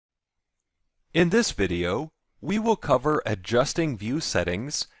In this video, we will cover adjusting view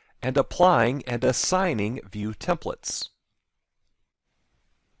settings and applying and assigning view templates.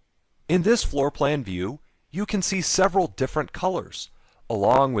 In this floor plan view, you can see several different colors,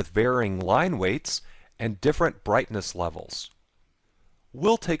 along with varying line weights and different brightness levels.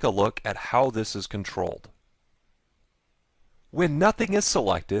 We'll take a look at how this is controlled. When nothing is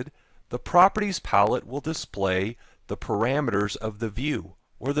selected, the Properties palette will display the parameters of the view,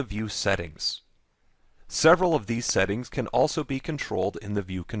 or the view settings. Several of these settings can also be controlled in the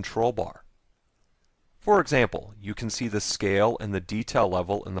View control bar. For example, you can see the scale and the detail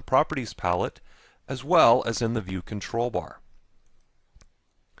level in the Properties palette, as well as in the View control bar.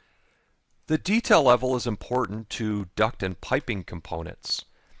 The detail level is important to duct and piping components.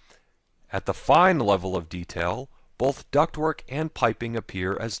 At the fine level of detail, both ductwork and piping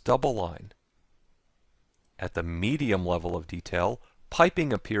appear as double line. At the medium level of detail,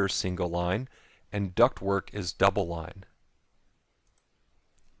 piping appears single line and ductwork is double line.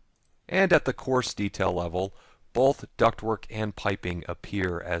 And at the coarse detail level, both ductwork and piping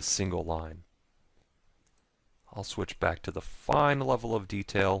appear as single line. I'll switch back to the fine level of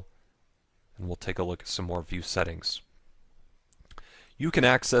detail and we'll take a look at some more view settings. You can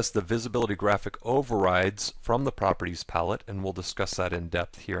access the visibility graphic overrides from the Properties palette, and we'll discuss that in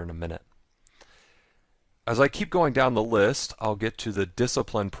depth here in a minute. As I keep going down the list, I'll get to the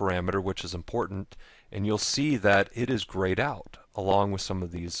discipline parameter, which is important, and you'll see that it is grayed out along with some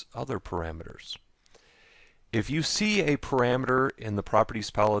of these other parameters. If you see a parameter in the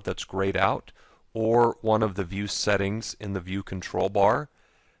Properties palette that's grayed out, or one of the view settings in the View control bar,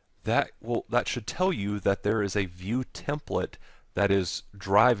 that should tell you that there is a view template that is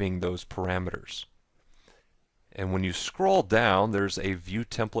driving those parameters. And when you scroll down, there's a view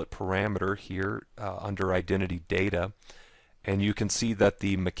template parameter here under identity data, and you can see that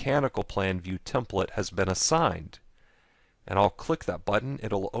the mechanical plan view template has been assigned. And I'll click that button.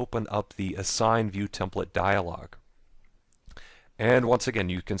 It'll open up the assign view template dialog. And once again,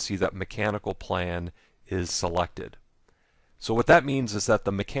 you can see that mechanical plan is selected. So what that means is that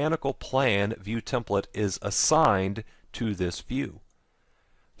the mechanical plan view template is assigned to this view.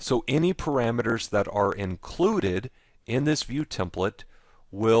 So any parameters that are included in this view template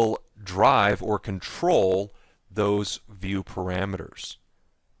will drive or control those view parameters.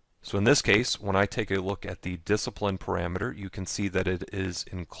 So in this case, when I take a look at the discipline parameter, you can see that it is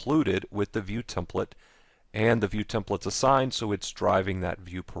included with the view template, and the view template's assigned, so it's driving that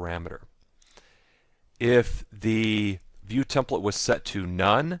view parameter. If the view template was set to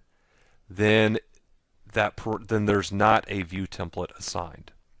none, then there's not a view template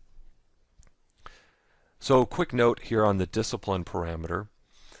assigned. So quick note here on the discipline parameter.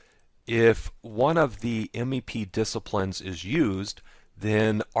 If one of the MEP disciplines is used,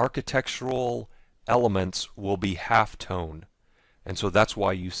 then architectural elements will be half-tone. And so that's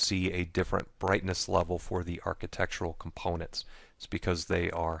why you see a different brightness level for the architectural components. It's because they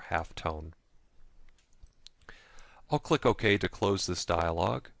are half-tone. I'll click OK to close this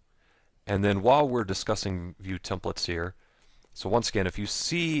dialog. And then while we're discussing view templates here, so once again, if you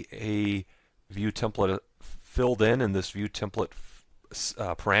see a view template filled in this view template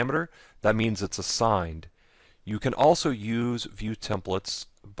parameter, that means it's assigned. You can also use view templates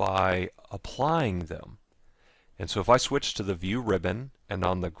by applying them. And so if I switch to the View ribbon and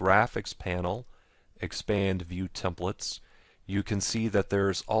on the Graphics panel, expand View Templates, you can see that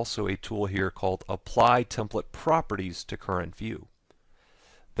there's also a tool here called Apply Template Properties to Current View.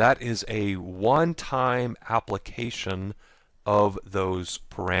 That is a one-time application of those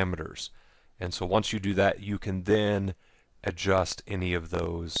parameters. And so once you do that, you can then adjust any of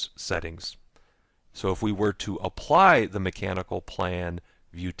those settings. So if we were to apply the mechanical plan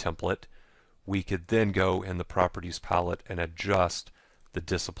view template, we could then go in the Properties palette and adjust the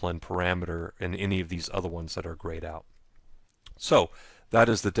discipline parameter and any of these other ones that are grayed out. So that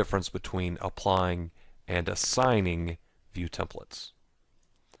is the difference between applying and assigning view templates.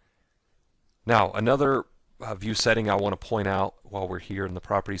 Now, another view setting I want to point out while we're here in the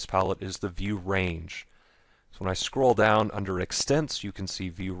Properties palette is the view range. So when I scroll down under Extents, you can see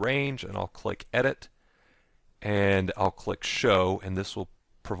View Range, and I'll click Edit, and I'll click Show, and this will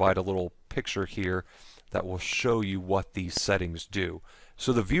provide a little picture here that will show you what these settings do.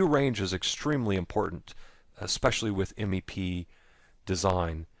 So the view range is extremely important, especially with MEP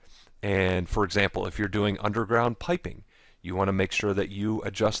design. And for example, if you're doing underground piping, you want to make sure that you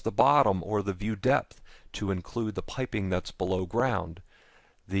adjust the bottom or the view depth to include the piping that's below ground.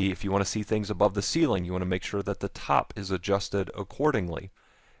 If you want to see things above the ceiling, you want to make sure that the top is adjusted accordingly.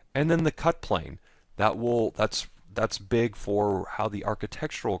 And then the cut plane, that's that's big for how the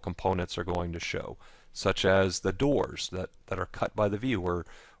architectural components are going to show, such as the doors that are cut by the view,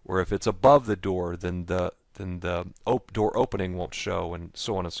 or if it's above the door, then the door opening won't show, and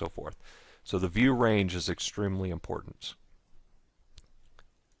so on and so forth. So the view range is extremely important.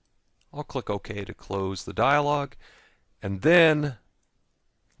 I'll click OK to close the dialog, and then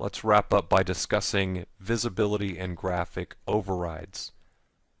let's wrap up by discussing visibility and graphic overrides.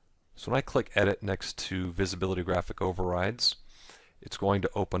 So when I click Edit next to Visibility Graphic Overrides, it's going to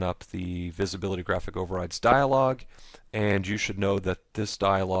open up the Visibility Graphic Overrides dialog, and you should know that this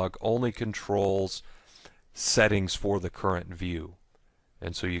dialog only controls settings for the current view.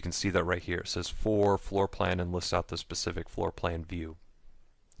 And so you can see that right here. It says for floor plan and lists out the specific floor plan view.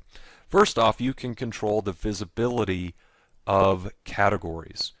 First off, you can control the visibility of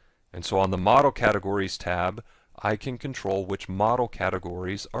categories. And so on the Model Categories tab, I can control which model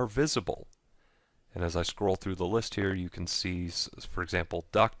categories are visible. And as I scroll through the list here, you can see, for example,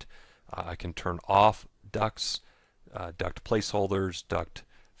 duct. I can turn off ducts, duct placeholders, duct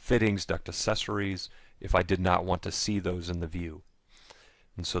fittings, duct accessories, if I did not want to see those in the view.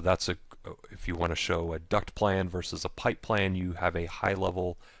 And so that's if you want to show a duct plan versus a pipe plan, you have a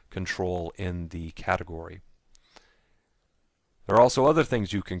high-level control in the category. There are also other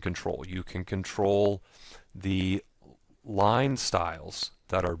things you can control. You can control the line styles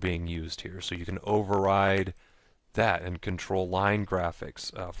that are being used here. So you can override that and control line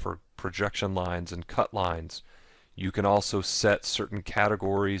graphics for projection lines and cut lines. You can also set certain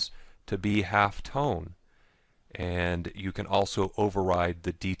categories to be half-tone, and you can also override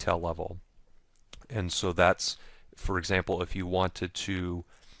the detail level. And so that's, for example, if you wanted to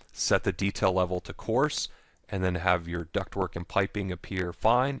set the detail level to coarse and then have your ductwork and piping appear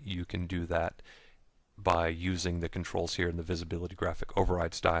fine, you can do that by using the controls here in the Visibility Graphic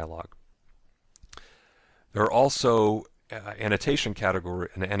Overrides dialog. There are also annotation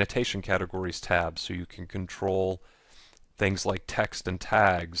categories tabs, so you can control things like text and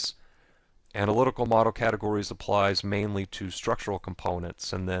tags. Analytical model categories applies mainly to structural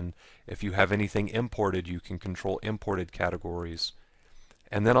components, and then if you have anything imported, you can control imported categories.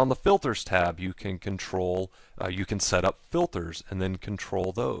 And then on the filters tab, you can control, you can set up filters and then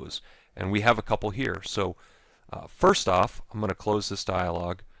control those. And we have a couple here. So first off, I'm going to close this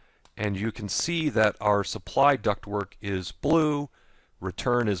dialog, and you can see that our supply ductwork is blue,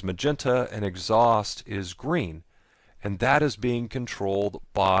 return is magenta, and exhaust is green. And that is being controlled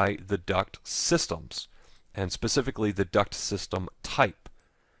by the duct systems, and specifically the duct system type.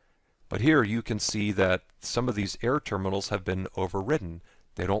 But here you can see that some of these air terminals have been overridden.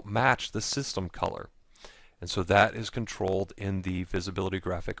 They don't match the system color. And so that is controlled in the Visibility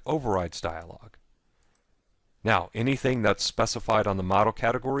Graphic Overrides dialog. Now, anything that's specified on the Model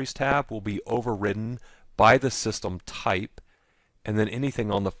Categories tab will be overridden by the system type, and then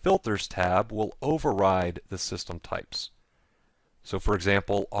anything on the Filters tab will override the system types. So for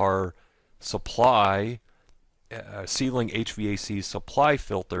example, our supply, ceiling HVAC supply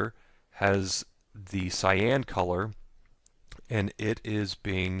filter has the cyan color, and it is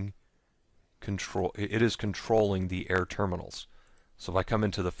controlling the air terminals. So if I come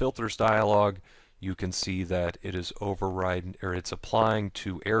into the Filters dialog, you can see that it is overriding, or it's applying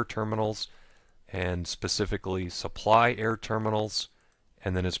to air terminals, and specifically supply air terminals,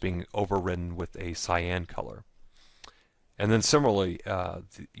 and then it's being overridden with a cyan color. And then similarly,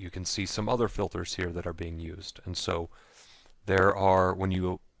 you can see some other filters here that are being used. And so there are, when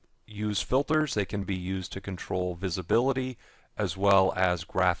you use filters, they can be used to control visibility as well as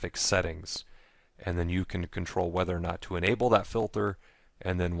graphic settings. And then you can control whether or not to enable that filter,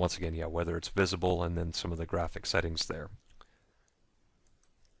 and then once again, whether it's visible, and then some of the graphic settings there.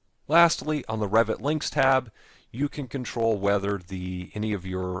 Lastly, on the Revit Links tab, you can control whether any of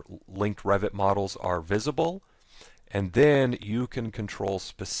your linked Revit models are visible, and then you can control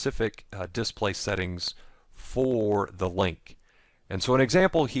specific display settings for the link. And so an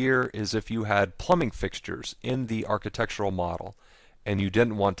example here is if you had plumbing fixtures in the architectural model and you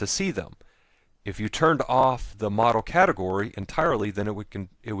didn't want to see them. If you turned off the model category entirely, then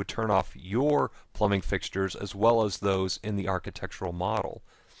it would turn off your plumbing fixtures as well as those in the architectural model,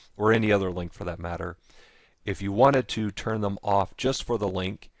 or any other link for that matter. If you wanted to turn them off just for the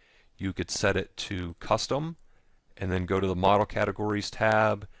link, you could set it to custom, and then go to the Model Categories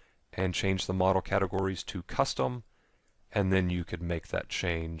tab and change the model categories to custom, and then you could make that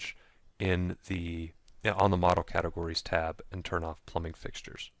change on the Model Categories tab and turn off plumbing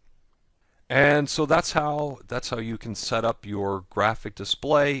fixtures. And so that's how you can set up your graphic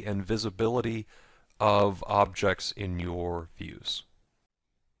display and visibility of objects in your views.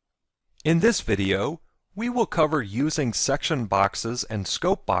 In this video, We will cover using section boxes and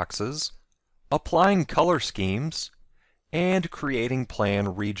scope boxes, applying color schemes, and creating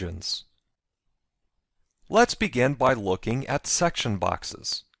plan regions. Let's begin by looking at section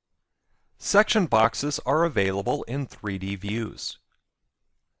boxes. Section boxes are available in 3D views.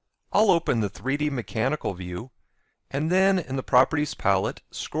 I'll open the 3D mechanical view, and then in the Properties palette,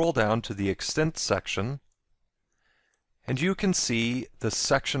 scroll down to the Extent section, and you can see the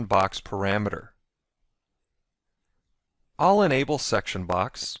section box parameter. I'll enable section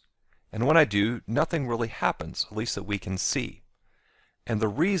box, and when I do, nothing really happens, at least that we can see. And the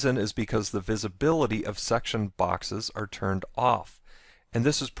reason is because the visibility of section boxes are turned off. And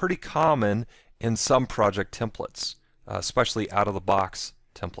this is pretty common in some project templates, especially out-of-the-box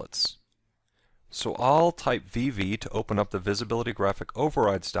templates. So I'll type VV to open up the Visibility Graphic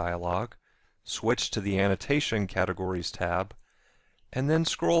Overrides dialog, switch to the Annotation Categories tab, and then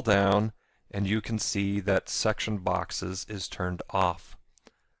scroll down, and you can see that Section Boxes is turned off.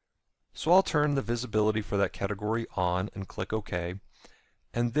 So I'll turn the visibility for that category on and click OK,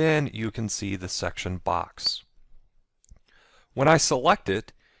 and then you can see the section box. When I select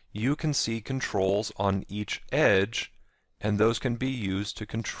it, you can see controls on each edge, and those can be used to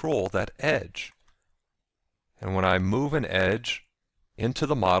control that edge. And when I move an edge into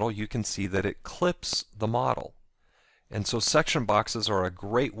the model, you can see that it clips the model. And so section boxes are a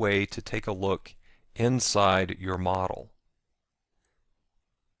great way to take a look inside your model.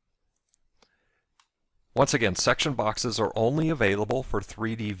 Once again, section boxes are only available for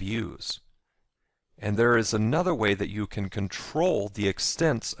 3D views. And there is another way that you can control the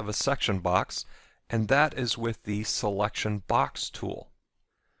extents of a section box, and that is with the Selection Box tool.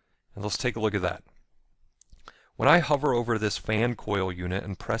 And let's take a look at that. When I hover over this fan coil unit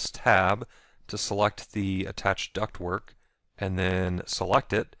and press Tab to select the attached ductwork and then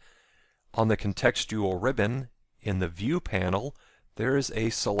select it, on the contextual ribbon in the View panel, there is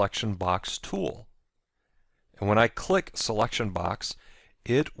a Selection Box tool. And when I click Selection Box,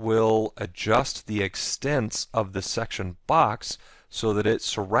 it will adjust the extents of the section box so that it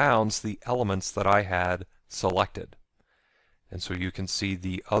surrounds the elements that I had selected. And so you can see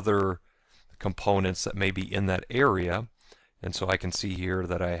the other components that may be in that area. And so I can see here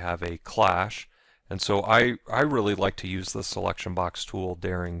that I have a clash. And so I really like to use the Selection Box tool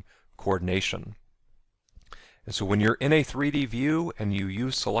during coordination. And so when you're in a 3D view and you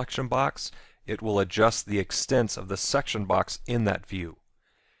use Selection Box, it will adjust the extents of the section box in that view.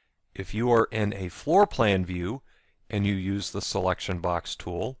 If you are in a floor plan view and you use the Selection Box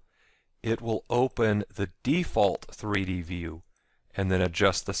tool, it will open the default 3D view and then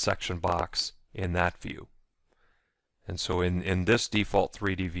adjust the section box in that view. And so in this default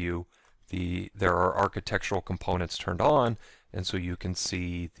 3D view, there are architectural components turned on, and so you can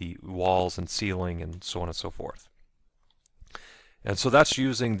see the walls and ceiling and so on and so forth. And so that's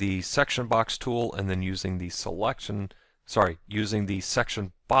using the section box tool and then using the using the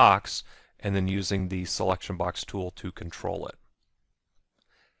section box and then using the Selection Box tool to control it.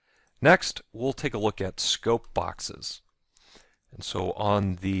 Next, we'll take a look at scope boxes. And so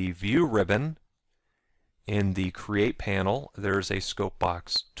on the View ribbon in the Create panel, there's a scope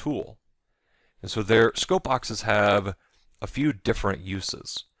box tool. And so scope boxes have a few different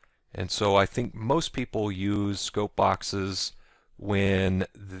uses. And so I think most people use scope boxes when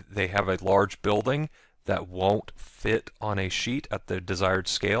they have a large building that won't fit on a sheet at the desired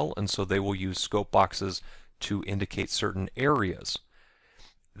scale, and so they will use scope boxes to indicate certain areas.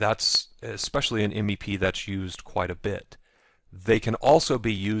 That's, especially in MEP, that's used quite a bit. They can also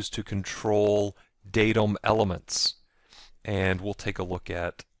be used to control datum elements, and we'll take a look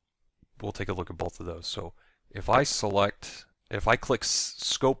at both of those. So if I click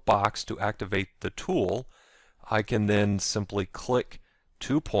Scope Box to activate the tool, I can then simply click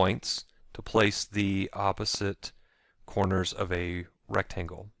 2 points to place the opposite corners of a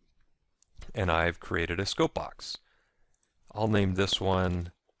rectangle. And I've created a scope box. I'll name this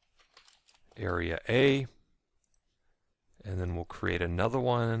one Area A, and then we'll create another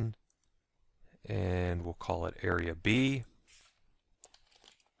one, and we'll call it Area B,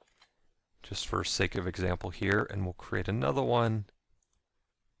 just for sake of example here, and we'll create another one,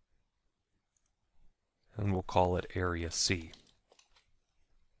 and we'll call it Area C.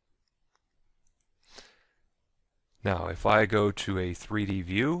 Now, if I go to a 3D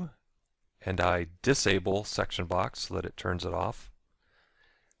view and I disable section box so that it turns it off,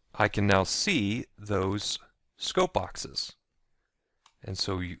 I can now see those scope boxes. And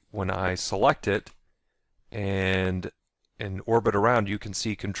so when I select it and orbit around, you can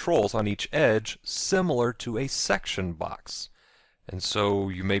see controls on each edge similar to a section box. And so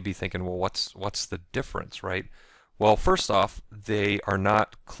you may be thinking, well, what's the difference, right? Well, first off, they are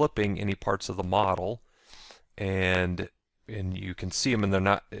not clipping any parts of the model, and you can see them, and they're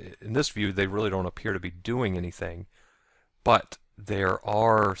not, in this view, they really don't appear to be doing anything. But there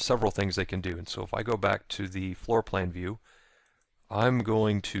are several things they can do. And so if I go back to the floor plan view, I'm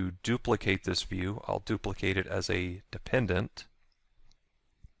going to duplicate this view. I'll duplicate it as a dependent.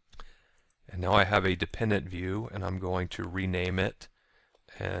 And now I have a dependent view, and I'm going to rename it.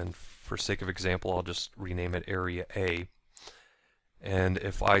 And for sake of example, I'll just rename it Area A. And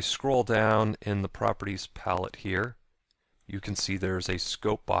if I scroll down in the Properties palette here, you can see there's a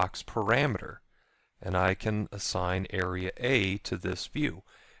scope box parameter. And I can assign Area A to this view.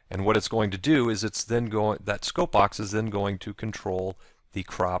 And what it's going to do is that scope box is then going to control the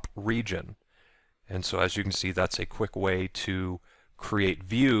crop region. And so as you can see, that's a quick way to create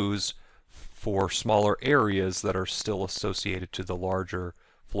views for smaller areas that are still associated to the larger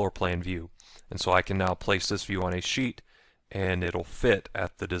floor plan view. And so I can now place this view on a sheet and it'll fit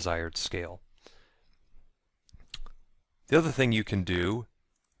at the desired scale. The other thing you can do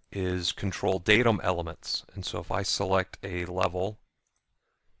is control datum elements. And so if I select a level,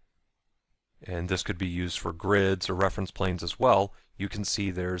 and this could be used for grids or reference planes as well, you can see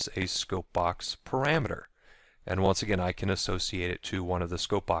there's a scope box parameter. And once again, I can associate it to one of the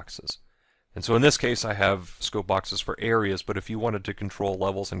scope boxes. And so in this case, I have scope boxes for areas, but if you wanted to control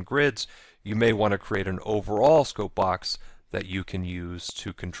levels and grids, you may want to create an overall scope box that you can use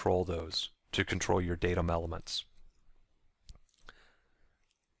to control those, to control your datum elements.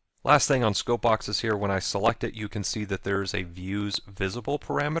 Last thing on scope boxes here, when I select it, you can see that there's a Views Visible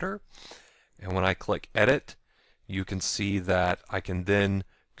parameter. And when I click Edit, you can see that I can then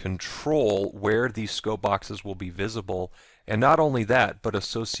control where these scope boxes will be visible. And not only that, but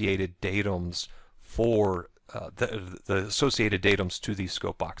associated datums for the associated datums to these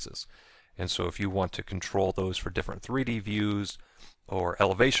scope boxes. And so if you want to control those for different 3D views or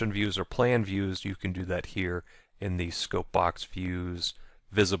elevation views or plan views, you can do that here in the scope box views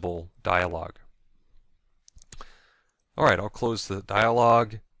visible dialog. All right, I'll close the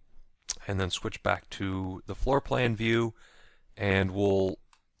dialog and then switch back to the floor plan view, and we'll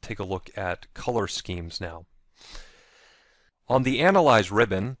take a look at color schemes now. On the Analyze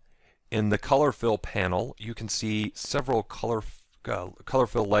ribbon in the Color Fill panel, you can see several color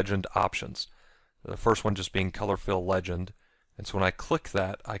fill legend options. The first one just being Color Fill Legend. And so when I click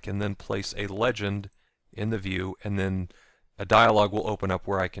that, I can then place a legend in the view, and then a dialog will open up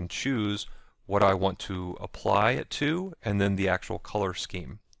where I can choose what I want to apply it to, and then the actual color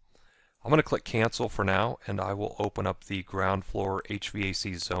scheme. I'm going to click Cancel for now, and I will open up the ground floor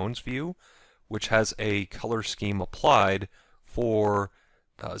HVAC zones view, which has a color scheme applied for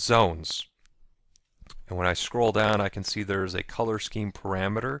zones. And when I scroll down, I can see there's a color scheme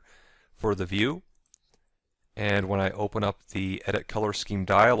parameter for the view. And when I open up the Edit Color Scheme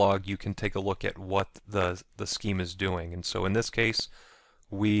dialog, you can take a look at what the scheme is doing. And so in this case,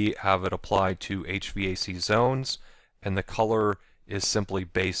 we have it applied to HVAC zones, and the color is simply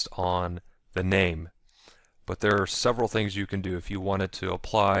based on the name. But there are several things you can do. If you wanted to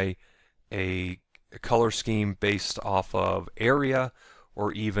apply a color scheme based off of area,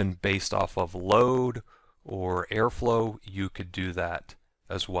 or even based off of load or airflow, you could do that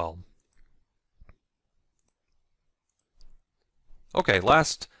as well. Okay,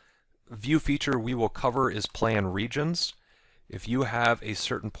 last view feature we will cover is plan regions. If you have a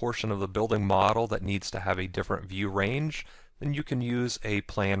certain portion of the building model that needs to have a different view range, then you can use a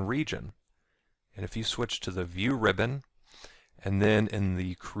plan region. And if you switch to the View ribbon, and then in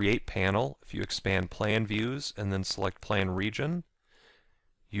the Create panel, if you expand Plan Views and then select Plan Region,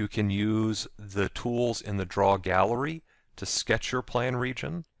 you can use the tools in the Draw Gallery to sketch your plan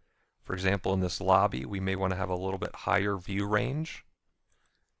region. For example, in this lobby, we may want to have a little bit higher view range.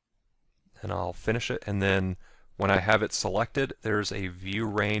 And I'll finish it, and then when I have it selected, there's a view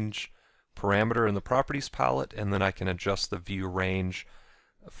range parameter in the Properties palette, and then I can adjust the view range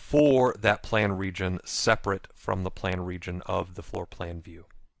for that plan region separate from the plan region of the floor plan view.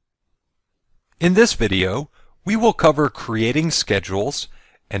 In this video, we will cover creating schedules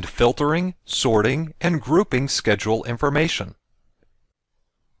and filtering, sorting, and grouping schedule information.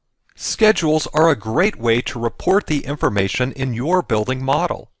 Schedules are a great way to report the information in your building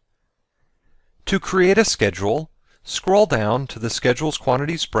model. To create a schedule, scroll down to the Schedules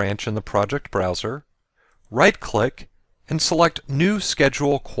Quantities branch in the project browser, right-click, and select New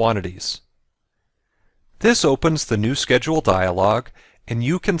Schedule Quantities. This opens the New Schedule dialog, and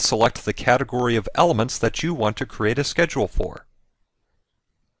you can select the category of elements that you want to create a schedule for.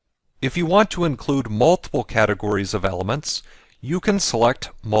 If you want to include multiple categories of elements, you can select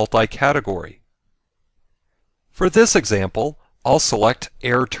multi-category. For this example, I'll select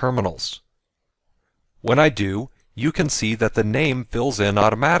Air Terminals. When I do, you can see that the name fills in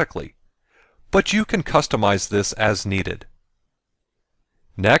automatically, but you can customize this as needed.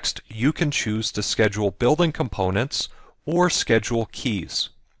 Next, you can choose to schedule building components or schedule keys.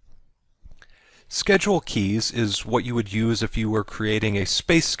 Schedule keys is what you would use if you were creating a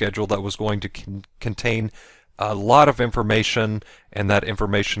space schedule that was going to contain a lot of information, and that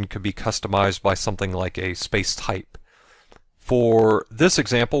information could be customized by something like a space type. For this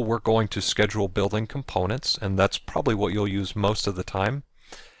example, we're going to schedule building components, and that's probably what you'll use most of the time.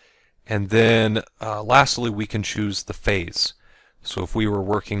 And then lastly, we can choose the phase. So if we were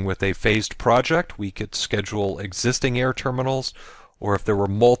working with a phased project, we could schedule existing air terminals, or if there were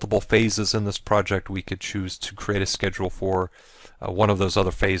multiple phases in this project, we could choose to create a schedule for one of those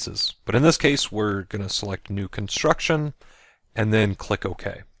other phases. But in this case, we're going to select New Construction and then click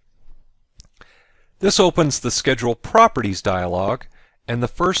OK. This opens the Schedule Properties dialog, and the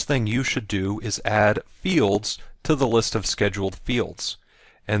first thing you should do is add fields to the list of scheduled fields.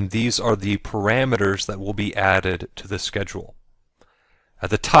 And these are the parameters that will be added to the schedule.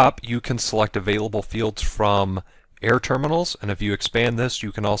 At the top, you can select available fields from Air Terminals, and if you expand this,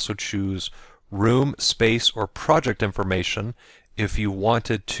 you can also choose room, space, or project information if you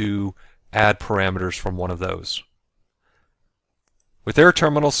wanted to add parameters from one of those. With Air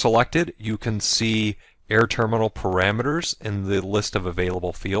Terminals selected, you can see Air Terminal parameters in the list of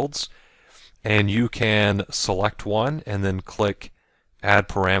available fields, and you can select one and then click Add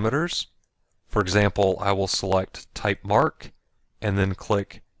Parameters. For example, I will select Type Mark and then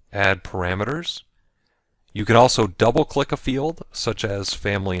click Add Parameters. You can also double-click a field, such as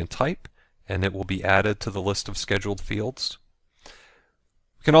Family and Type, and it will be added to the list of scheduled fields.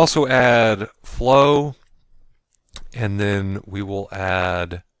 We can also add Flow, and then we will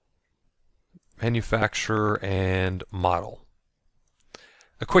add Manufacturer and Model.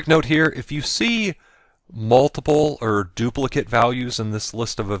 A quick note here, if you see multiple or duplicate values in this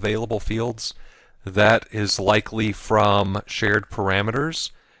list of available fields, that is likely from shared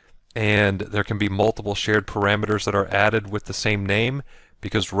parameters. And there can be multiple shared parameters that are added with the same name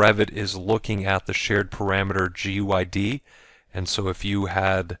because Revit is looking at the shared parameter GUID. And so if you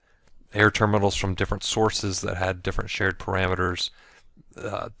had air terminals from different sources that had different shared parameters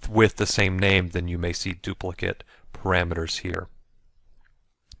with the same name, then you may see duplicate parameters here.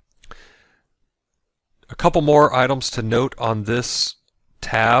 A couple more items to note on this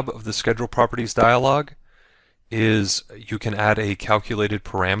tab of the Schedule Properties dialog is you can add a calculated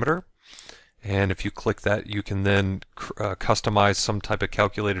parameter, and if you click that, you can then customize some type of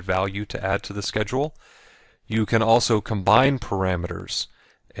calculated value to add to the schedule. You can also combine parameters,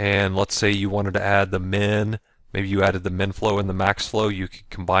 and let's say you wanted to add the min, maybe you added the min flow and the max flow, you could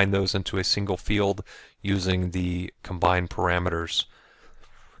combine those into a single field using the combine parameters.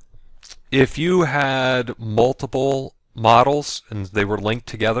 If you had multiple models and they were linked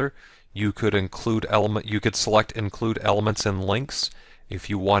together, you could select include elements and links if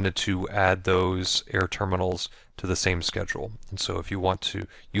you wanted to add those air terminals to the same schedule. And so if you want to,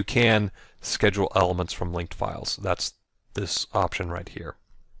 you can schedule elements from linked files. That's this option right here.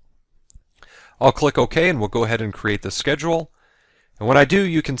 I'll click OK and we'll go ahead and create the schedule. And when I do,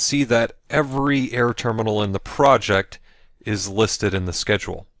 you can see that every air terminal in the project is listed in the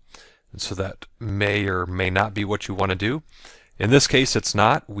schedule. And so that may or may not be what you want to do. In this case, it's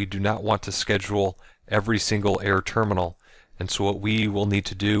not. We do not want to schedule every single air terminal. And so what we will need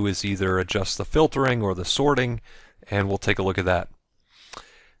to do is either adjust the filtering or the sorting, and we'll take a look at that.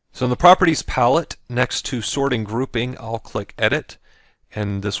 So in the Properties palette, next to Sorting Grouping, I'll click Edit,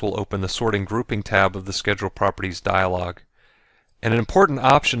 and this will open the Sorting Grouping tab of the Schedule Properties dialog. And an important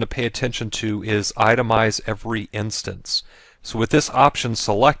option to pay attention to is Itemize Every Instance. So with this option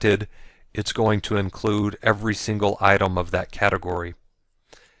selected, it's going to include every single item of that category.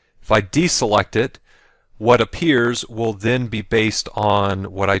 If I deselect it, what appears will then be based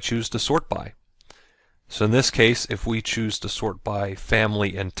on what I choose to sort by. So in this case, if we choose to sort by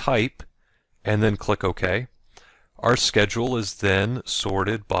family and type, and then click OK, our schedule is then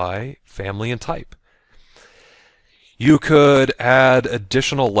sorted by family and type. You could add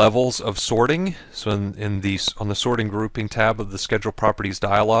additional levels of sorting. So on the Sorting Grouping tab of the Schedule Properties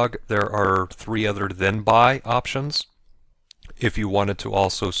dialog, there are 3 other Then By options. If you wanted to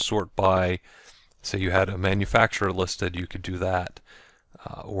also sort by, say you had a manufacturer listed, you could do that,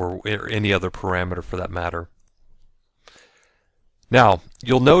 or any other parameter for that matter. Now,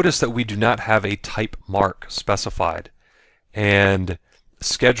 you'll notice that we do not have a type mark specified, and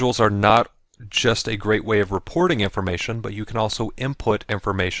schedules are not just a great way of reporting information, but you can also input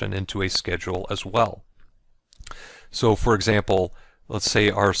information into a schedule as well. So for example, let's say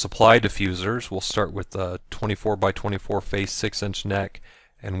our supply diffusers, we'll start with the 24 by 24 face 6-inch neck,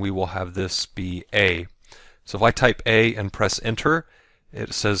 and we will have this be A. So if I type A and press enter,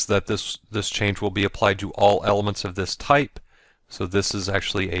 it says that this change will be applied to all elements of this type. So this is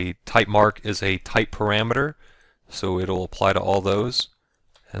actually a type mark is a type parameter, so it'll apply to all those.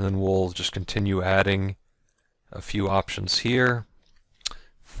 And then we'll just continue adding a few options here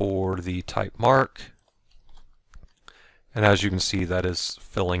for the type mark. And as you can see, that is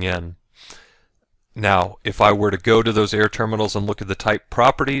filling in. Now, if I were to go to those air terminals and look at the type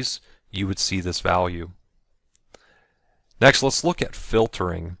properties, you would see this value. Next, let's look at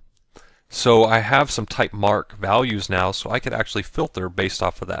filtering. So I have some type mark values now, so I could actually filter based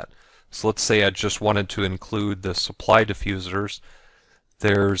off of that. So let's say I just wanted to include the supply diffusers.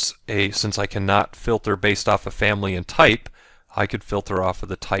 Since I cannot filter based off of family and type, I could filter off of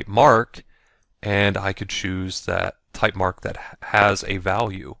the type mark, and I could choose that type mark that has a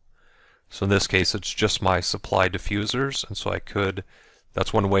value. So in this case, it's just my supply diffusers, and so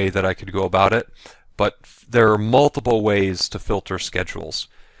that's one way that I could go about it. But there are multiple ways to filter schedules.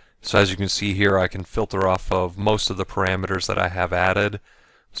 So as you can see here, I can filter off of most of the parameters that I have added.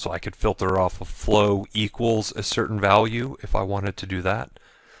 So I could filter off of flow equals a certain value if I wanted to do that,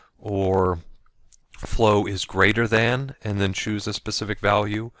 or flow is greater than, and then choose a specific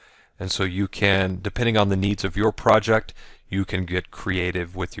value. And so you can, depending on the needs of your project, you can get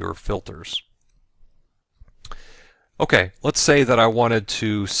creative with your filters. Okay, let's say that I wanted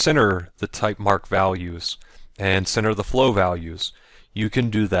to center the type mark values and center the flow values. You can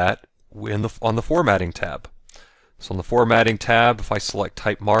do that on the Formatting tab. So on the Formatting tab, if I select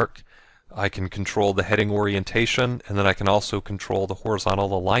type mark, I can control the heading orientation, and then I can also control the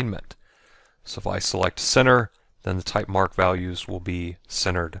horizontal alignment. So if I select center, then the type mark values will be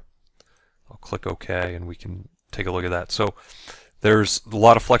centered. I'll click OK, and we can take a look at that. So there's a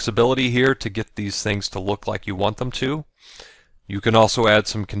lot of flexibility here to get these things to look like you want them to. You can also add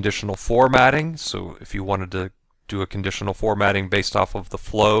some conditional formatting. So if you wanted to do a conditional formatting based off of the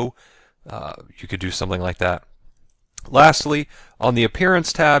flow, you could do something like that. Lastly, on the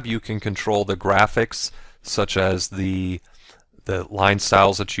Appearance tab, you can control the graphics, such as the line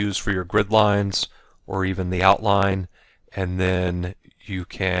styles that you use for your grid lines, or even the outline, and then you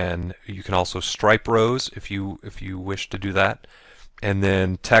can also stripe rows if you wish to do that. And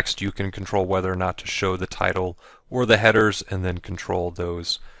then text, you can control whether or not to show the title or the headers, and then control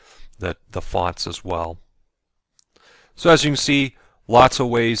the fonts as well. So as you can see, lots of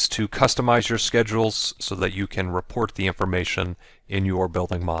ways to customize your schedules so that you can report the information in your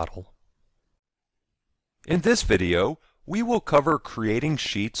building model. In this video, we will cover creating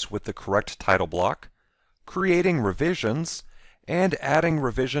sheets with the correct title block, creating revisions, and adding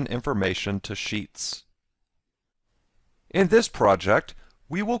revision information to sheets. In this project,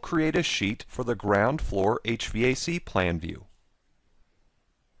 we will create a sheet for the ground floor HVAC plan view.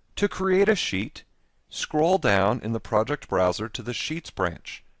 To create a sheet, scroll down in the project browser to the Sheets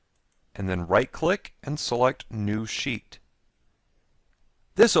branch, and then right-click and select New Sheet.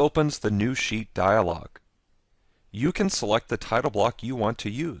 This opens the New Sheet dialog. You can select the title block you want to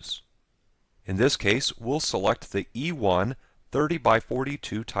use. In this case, we'll select the E1 30 by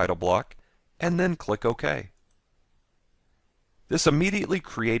 42 title block, and then click OK. This immediately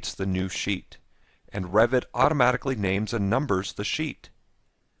creates the new sheet, and Revit automatically names and numbers the sheet.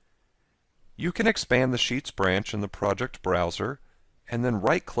 You can expand the Sheets branch in the project browser, and then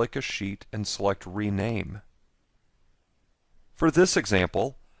right-click a sheet and select Rename. For this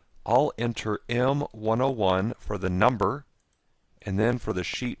example, I'll enter M101 for the number, and then for the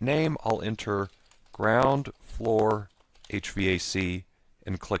sheet name, I'll enter Ground Floor HVAC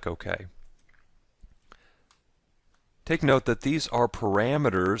and click OK. Take note that these are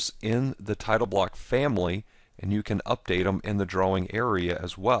parameters in the title block family, and you can update them in the drawing area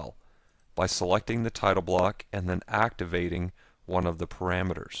as well by selecting the title block and then activating one of the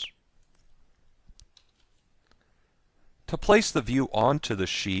parameters. To place the view onto the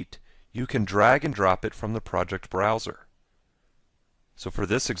sheet, you can drag and drop it from the project browser. So for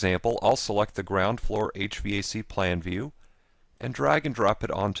this example, I'll select the ground floor HVAC plan view and drag and drop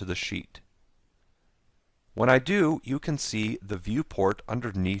it onto the sheet. When I do, you can see the viewport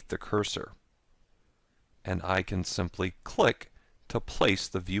underneath the cursor, and I can simply click to place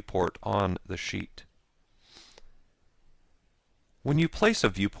the viewport on the sheet. When you place a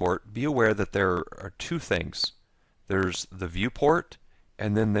viewport, be aware that there are two things. There's the viewport,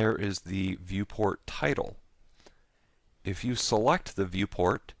 and then there is the viewport title. If you select the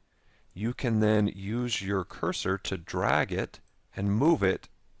viewport, you can then use your cursor to drag it and move it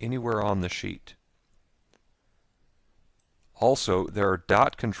anywhere on the sheet. Also, there are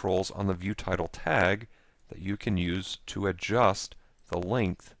dot controls on the view title tag that you can use to adjust the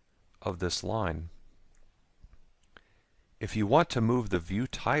length of this line. If you want to move the view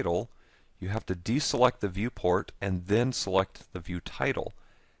title, you have to deselect the viewport and then select the view title,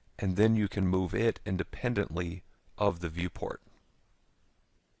 and then you can move it independently of the viewport.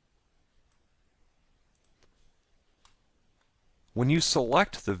 When you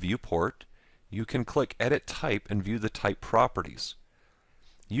select the viewport, you can click Edit Type and view the type properties.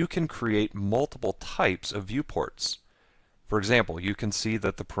 You can create multiple types of viewports. For example, you can see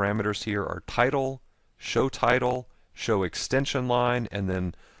that the parameters here are title, show extension line, and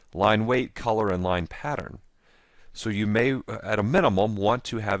then line weight, color, and line pattern. So you may, at a minimum, want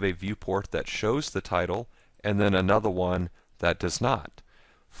to have a viewport that shows the title and then another one that does not,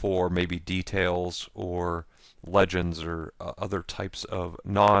 for maybe details or legends or other types of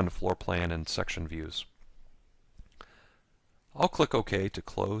non-floor plan and section views. I'll click OK to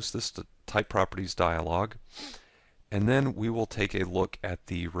close this Type Properties dialog, and then we will take a look at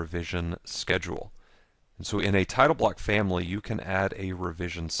the revision schedule. And so in a title block family, you can add a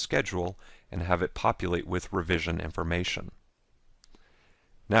revision schedule and have it populate with revision information.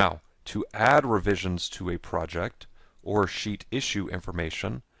 Now, to add revisions to a project or sheet issue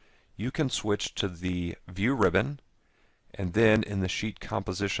information, you can switch to the View ribbon, and then in the Sheet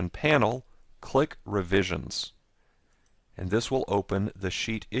Composition panel, click Revisions. And this will open the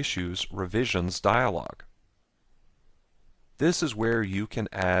Sheet Issues Revisions dialog. This is where you can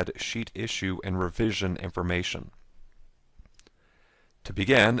add sheet issue and revision information. To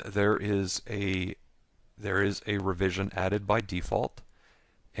begin, there is a revision added by default,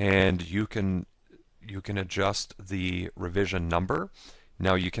 and you can adjust the revision number.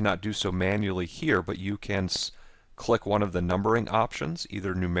 Now, you cannot do so manually here, but you can click one of the numbering options,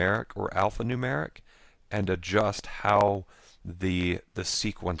 either numeric or alphanumeric, and adjust how the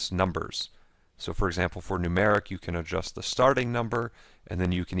sequence numbers. So for example, for numeric, you can adjust the starting number, and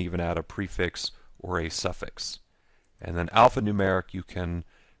then you can even add a prefix or a suffix. And then alphanumeric, you can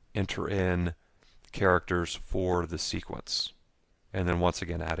enter in characters for the sequence. And then once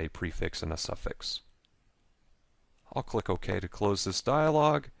again, add a prefix and a suffix. I'll click OK to close this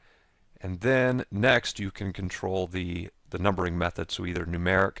dialog. And then next, you can control the numbering method, so either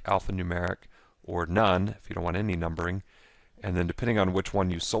numeric, alphanumeric, or none if you don't want any numbering. And then depending on which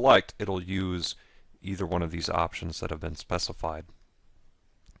one you select, it'll use either one of these options that have been specified.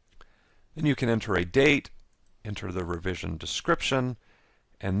 Then you can enter a date, enter the revision description,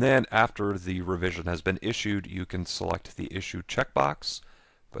 and then after the revision has been issued, you can select the Issue checkbox.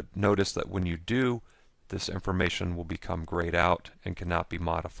 But notice that when you do, this information will become grayed out and cannot be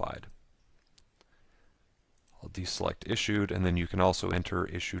modified. I'll deselect Issued, and then you can also enter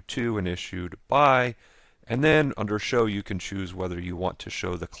Issued to and Issued by. And then under Show, you can choose whether you want to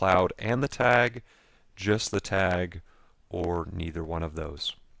show the cloud and the tag, just the tag, or neither one of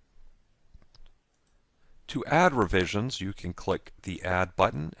those. To add revisions, you can click the Add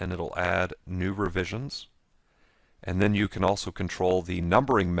button, and it'll add new revisions. And then you can also control the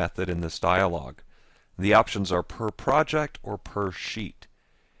numbering method in this dialog. The options are per project or per sheet.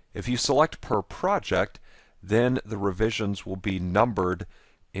 If you select per project, then the revisions will be numbered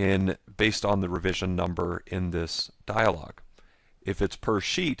based on the revision number in this dialog. If it's per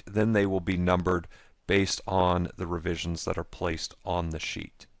sheet, then they will be numbered based on the revisions that are placed on the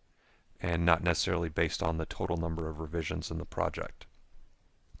sheet, and not necessarily based on the total number of revisions in the project.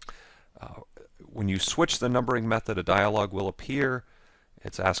 When you switch the numbering method, a dialog will appear.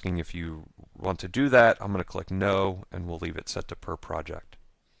 It's asking if you want to do that. I'm going to click No, and we'll leave it set to per project.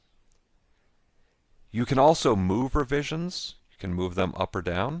 You can also move revisions. You can move them up or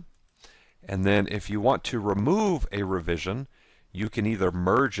down. And then if you want to remove a revision, you can either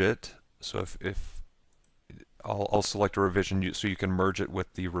merge it. So if I'll select a revision so you can merge it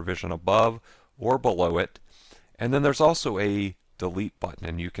with the revision above or below it. And then there's also a delete button,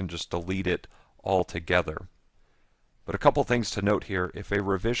 and you can just delete it altogether. But a couple things to note here: if a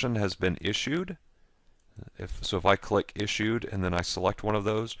revision has been issued, if I click Issued and then I select one of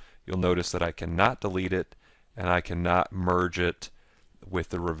those, you'll notice that I cannot delete it and I cannot merge it with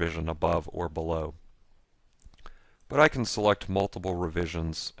the revision above or below. But I can select multiple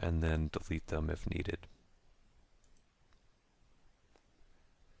revisions and then delete them if needed.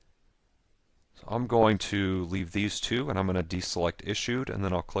 So I'm going to leave these two, and I'm going to deselect Issued, and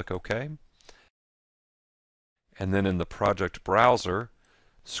then I'll click OK. And then in the project browser,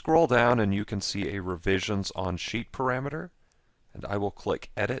 scroll down and you can see a Revisions on Sheet parameter, and I will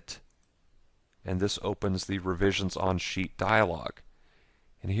click Edit and this opens the Revisions on Sheet dialog.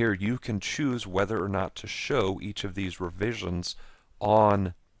 And here you can choose whether or not to show each of these revisions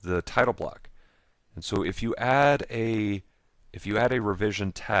on the title block. And so if you add a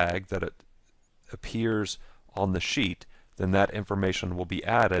revision tag that it appears on the sheet, then that information will be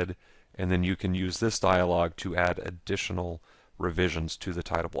added, and then you can use this dialog to add additional revisions to the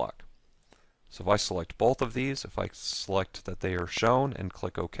title block. So if I select both of these, if I select that they are shown and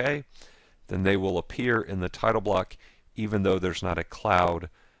click OK, then they will appear in the title block even though there's not a cloud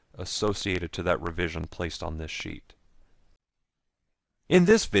associated to that revision placed on this sheet. In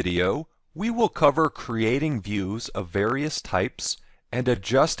this video, we will cover creating views of various types and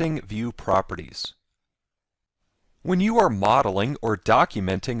adjusting view properties. When you are modeling or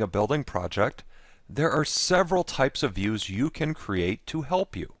documenting a building project, there are several types of views you can create to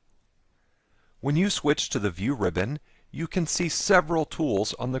help you. When you switch to the View ribbon, you can see several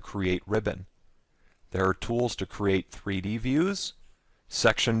tools on the Create ribbon. There are tools to create 3D views,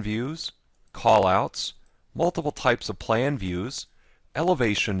 section views, callouts, multiple types of plan views,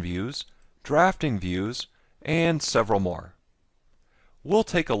 elevation views, drafting views, and several more. We'll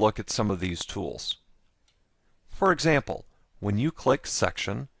take a look at some of these tools. For example, when you click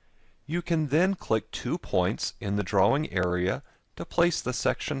Section, you can then click 2 points in the drawing area to place the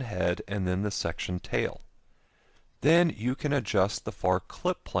section head and then the section tail. Then you can adjust the far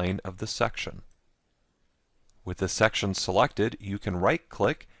clip plane of the section. With the section selected, you can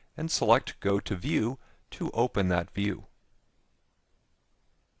right-click and select Go to View to open that view.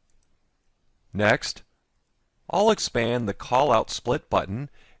 Next, I'll expand the Callout Split button,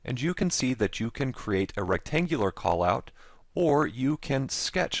 and you can see that you can create a rectangular callout or you can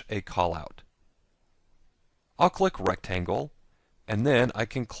sketch a callout. I'll click Rectangle, and then I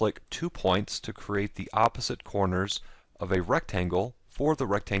can click 2 points to create the opposite corners of a rectangle for the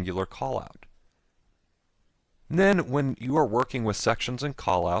rectangular callout. Then when you are working with sections and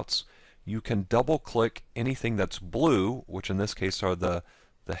callouts, you can double-click anything that's blue, which in this case are the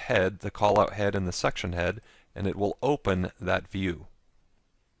head, the callout head and the section head, and it will open that view.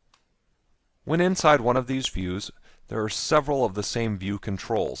 When inside one of these views, there are several of the same view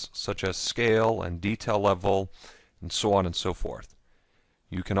controls, such as scale and detail level, and so on and so forth.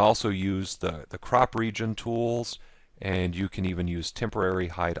 You can also use the crop region tools, and you can even use temporary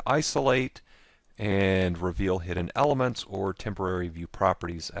hide isolate, and reveal hidden elements or temporary view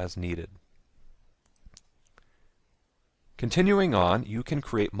properties as needed. Continuing on, you can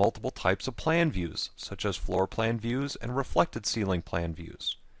create multiple types of plan views, such as floor plan views and reflected ceiling plan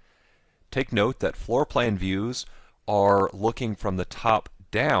views. Take note that floor plan views are looking from the top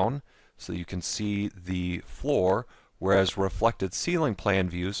down, so you can see the floor, whereas reflected ceiling plan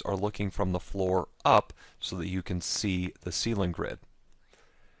views are looking from the floor up, so that you can see the ceiling grid.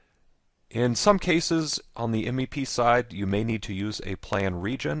 In some cases, on the MEP side, you may need to use a plan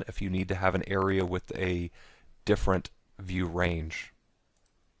region if you need to have an area with a different view range.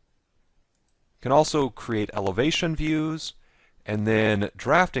 You can also create elevation views and then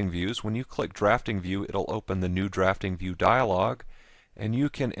drafting views. When you click Drafting View, it'll open the New Drafting View dialog, and you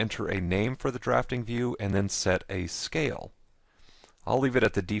can enter a name for the drafting view and then set a scale. I'll leave it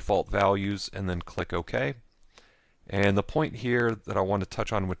at the default values and then click OK. And the point here that I want to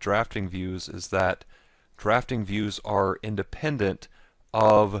touch on with drafting views is that drafting views are independent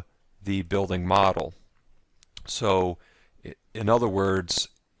of the building model. So in other words,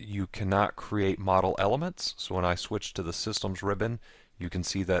 you cannot create model elements. So when I switch to the Systems ribbon, you can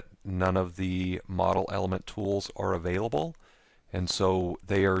see that none of the model element tools are available. And so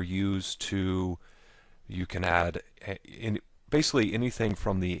they are used to, you can add basically anything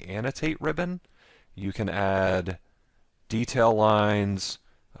from the Annotate ribbon. You can add detail lines,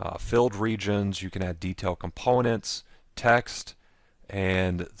 filled regions, you can add detail components, text,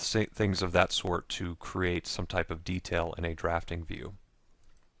 and things of that sort to create some type of detail in a drafting view.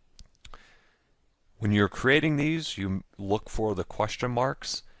 When you're creating these, you look for the question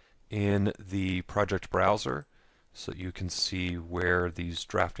marks in the project browser so you can see where these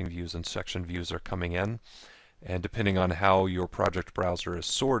drafting views and section views are coming in. And depending on how your project browser is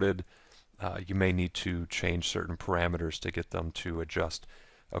sorted, you may need to change certain parameters to get them to adjust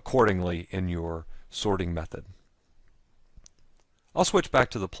accordingly in your sorting method. I'll switch back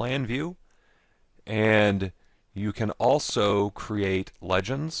to the plan view, and you can also create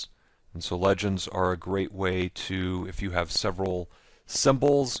legends. And so legends are a great way to, if you have several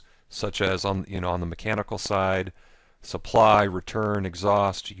symbols, such as on the mechanical side, supply, return,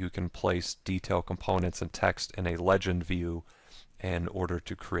 exhaust, you can place detail components and text in a legend view in order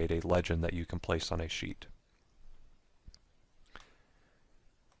to create a legend that you can place on a sheet.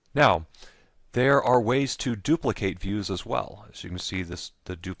 Now, There are ways to duplicate views as well. As you can see,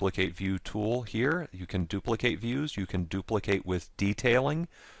 the duplicate view tool here. You can duplicate views. You can duplicate with detailing,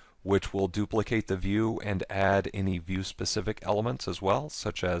 which will duplicate the view and add any view-specific elements as well,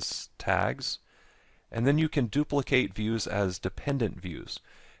 such as tags. And then you can duplicate views as dependent views.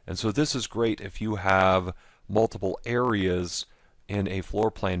 And so this is great if you have multiple areas in a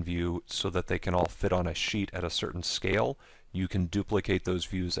floor plan view so that they can all fit on a sheet at a certain scale. You can duplicate those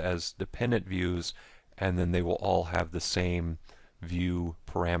views as dependent views, and then they will all have the same view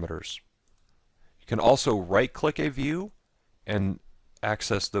parameters. You can also right-click a view and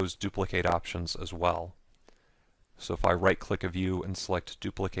access those duplicate options as well. So if I right-click a view and select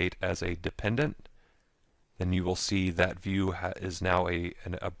duplicate as a dependent, then you will see that view is now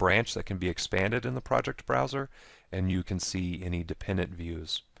a branch that can be expanded in the project browser, and you can see any dependent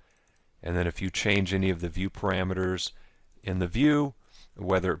views. And then if you change any of the view parameters in the view,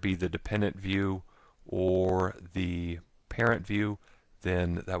 whether it be the dependent view or the parent view,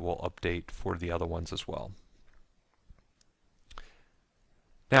 then that will update for the other ones as well.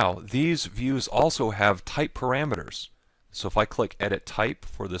 Now, these views also have type parameters. So if I click Edit Type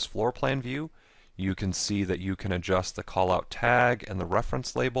for this floor plan view, you can see that you can adjust the callout tag and the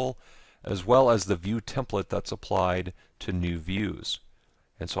reference label, as well as the view template that's applied to new views.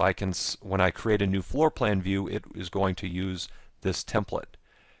 And so I can, when I create a new floor plan view, it is going to use this template.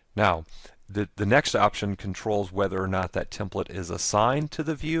 Now, the next option controls whether or not that template is assigned to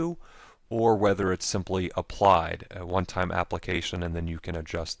the view or whether it's simply applied, a one-time application, and then you can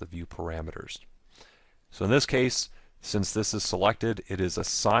adjust the view parameters. So in this case, since this is selected, it is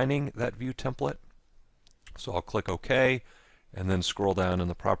assigning that view template. So I'll click OK and then scroll down in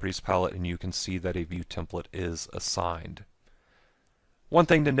the Properties palette, and you can see that a view template is assigned. One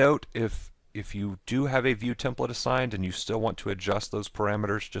thing to note, if you do have a view template assigned and you still want to adjust those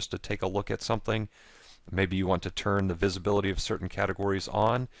parameters just to take a look at something, maybe you want to turn the visibility of certain categories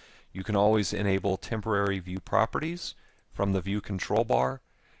on, you can always enable temporary view properties from the view control bar,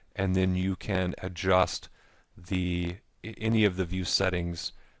 and then you can adjust any of the view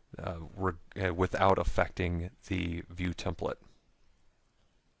settings without affecting the view template.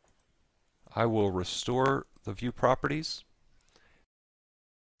 I will restore the view properties.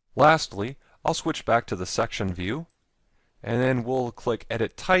 Lastly, I'll switch back to the section view, and then we'll click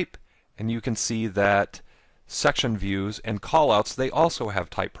Edit Type, and you can see that section views and callouts, they also have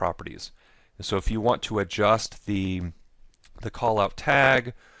type properties. And so if you want to adjust the callout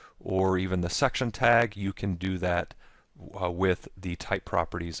tag or even the section tag, you can do that with the type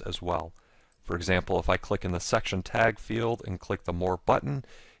properties as well. For example, if I click in the section tag field and click the More button,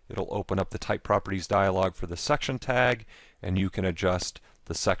 it'll open up the type properties dialog for the section tag, and you can adjust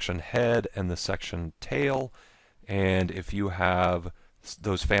the section head and the section tail, and if you have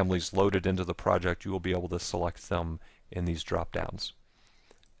those families loaded into the project, you will be able to select them in these drop downs.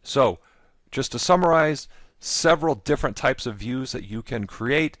 So just to summarize, several different types of views that you can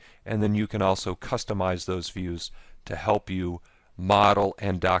create, and then you can also customize those views to help you model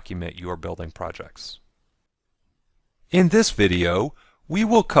and document your building projects. In this video, we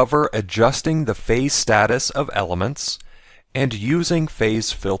will cover adjusting the phase status of elements and using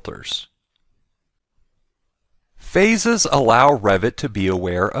phase filters. Phases allow Revit to be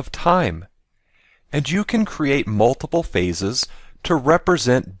aware of time, and you can create multiple phases to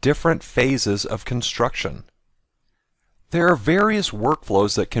represent different phases of construction. There are various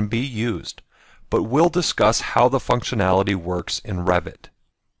workflows that can be used, but we'll discuss how the functionality works in Revit.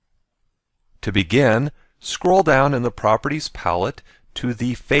 To begin, scroll down in the Properties palette to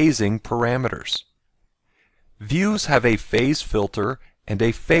the Phasing parameters. Views have a phase filter and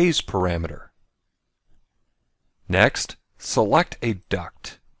a phase parameter. Next, select a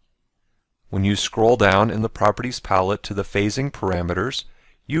duct. When you scroll down in the Properties palette to the Phasing parameters,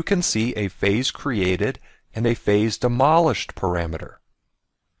 you can see a phase created and a phase demolished parameter.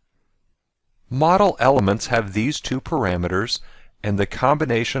 Model elements have these two parameters, and the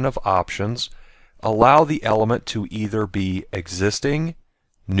combination of options allow the element to either be existing,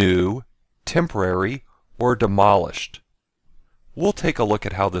 new, temporary, or demolished. We'll take a look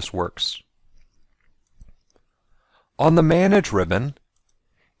at how this works. On the Manage ribbon,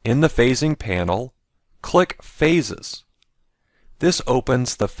 in the Phasing panel, click Phases. This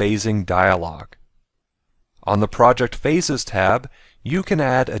opens the Phasing dialog. On the Project Phases tab, you can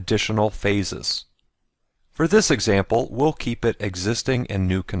add additional phases. For this example, we'll keep it Existing and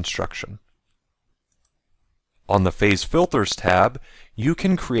New Construction. On the Phase Filters tab, you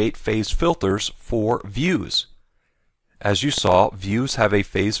can create phase filters for views. As you saw, views have a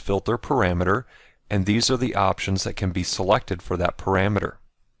phase filter parameter, and these are the options that can be selected for that parameter.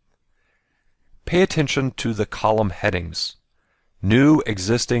 Pay attention to the column headings: new,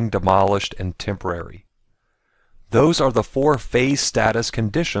 existing, demolished, and temporary. Those are the 4 phase status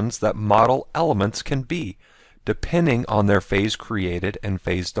conditions that model elements can be, depending on their phase created and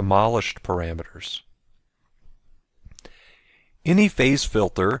phase demolished parameters. Any phase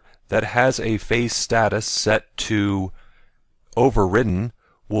filter that has a phase status set to overridden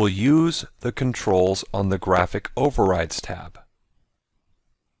will use the controls on the Graphic Overrides tab.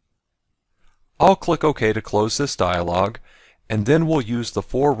 I'll click OK to close this dialog, and then we'll use the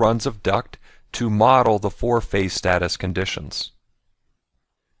 4 runs of duct to model the 4 phase status conditions.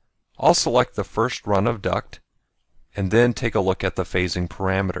 I'll select the first run of duct and then take a look at the phasing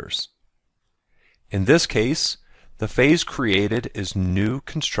parameters. In this case, the phase created is new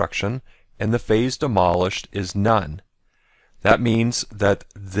construction and the phase demolished is none. That means that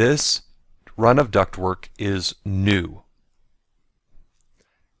this run of ductwork is new.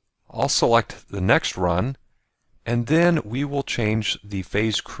 I'll select the next run, and then we will change the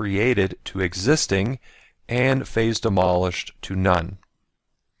phase created to existing and phase demolished to none.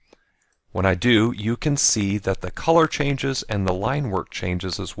 When I do, you can see that the color changes and the line work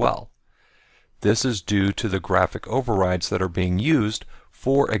changes as well. This is due to the graphic overrides that are being used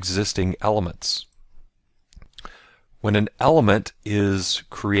for existing elements. When an element is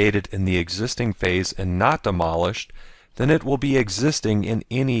created in the existing phase and not demolished, then it will be existing in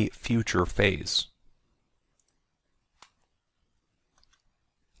any future phase.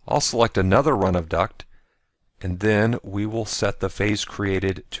 I'll select another run of duct, and then we will set the phase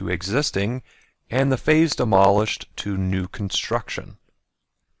created to existing and the phase demolished to new construction.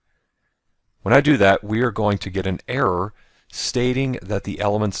 When I do that, we are going to get an error stating that the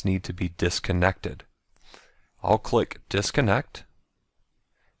elements need to be disconnected. I'll click Disconnect,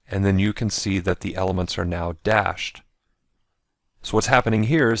 and then you can see that the elements are now dashed. So what's happening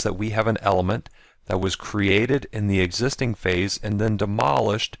here is that we have an element that was created in the existing phase and then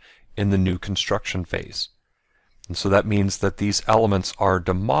demolished in the new construction phase. And so that means that these elements are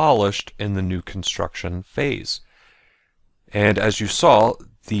demolished in the new construction phase. And as you saw,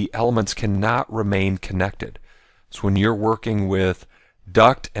 the elements cannot remain connected. So when you're working with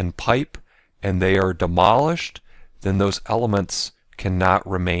duct and pipe and they are demolished, then those elements cannot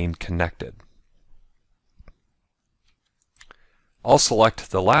remain connected. I'll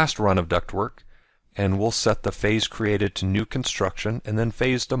select the last run of ductwork, and we'll set the phase created to new construction and then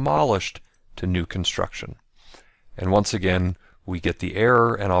phase demolished to new construction. And once again, we get the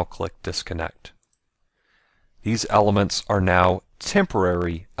error, and I'll click Disconnect. These elements are now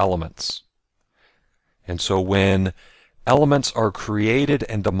temporary elements. And so when elements are created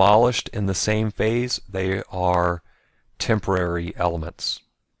and demolished in the same phase, they are temporary elements.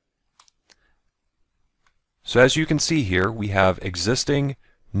 So as you can see here, we have existing,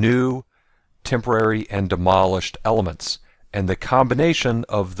 new, temporary, and demolished elements. And the combination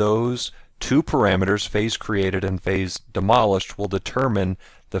of those 2 parameters, phase created and phase demolished, will determine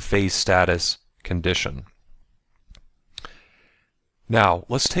the phase status condition. Now,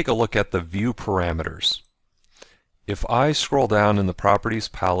 let's take a look at the view parameters. If I scroll down in the Properties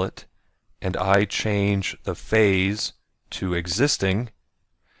palette and I change the phase to existing,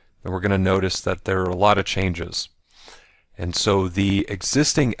 then we're going to notice that there are a lot of changes. And so the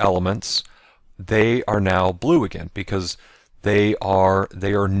existing elements, they are now blue again because they are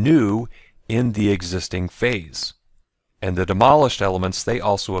new in the existing phase. And the demolished elements, they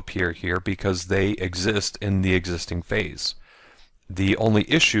also appear here because they exist in the existing phase. The only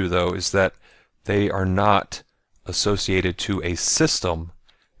issue, though, is that they are not associated to a system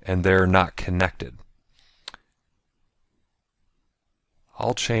and they're not connected.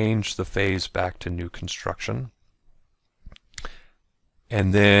 I'll change the phase back to new construction.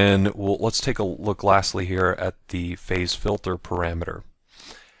 And then let's take a look lastly here at the phase filter parameter.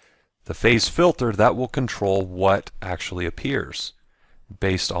 The phase filter, that will control what actually appears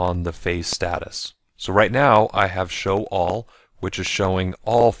based on the phase status. So right now I have Show All, which is showing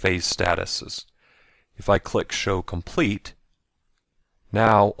all phase statuses. If I click Show Complete,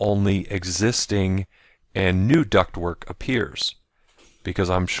 now only existing and new ductwork appears because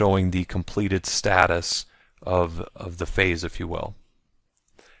I'm showing the completed status of the phase, if you will.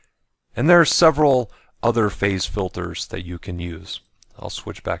 And there are several other phase filters that you can use. I'll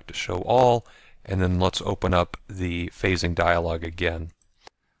switch back to Show All, and then let's open up the phasing dialog again.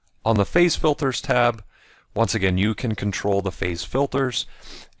 On the Phase Filters tab, once again, you can control the phase filters,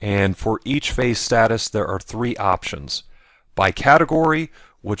 and for each phase status there are 3 options. By category,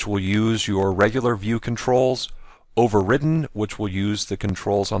 which will use your regular view controls, overridden, which will use the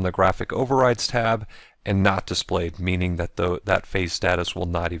controls on the Graphic Overrides tab, and not displayed, meaning that that phase status will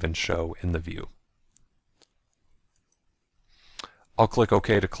not even show in the view. I'll click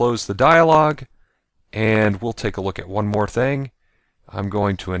OK to close the dialog, and we'll take a look at one more thing. I'm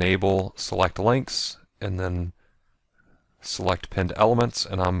going to enable select links and then select pinned elements,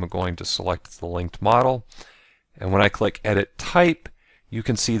 and I'm going to select the linked model. And when I click edit type, you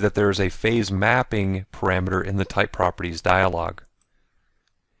can see that there's a phase mapping parameter in the type properties dialog.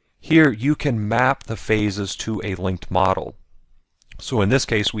 Here you can map the phases to a linked model. So in this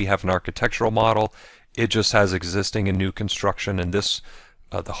case we have an architectural model. It just has existing and new construction, and this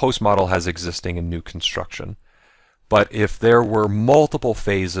the host model has existing and new construction. But if there were multiple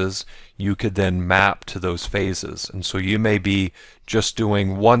phases, you could then map to those phases. And so you may be just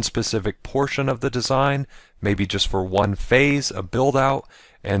doing one specific portion of the design, maybe just for one phase, a build out,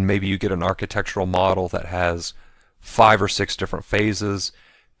 and maybe you get an architectural model that has 5 or 6 different phases,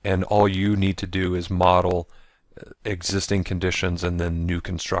 and all you need to do is model existing conditions and then new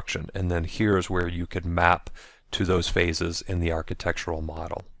construction. And then here's where you could map to those phases in the architectural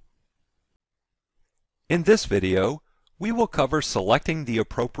model. In this video, we will cover selecting the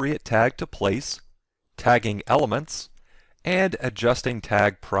appropriate tag to place, tagging elements, and adjusting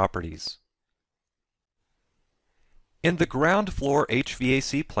tag properties. In the ground floor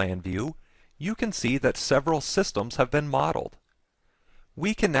HVAC plan view, you can see that several systems have been modeled.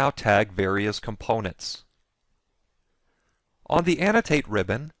 We can now tag various components. On the Annotate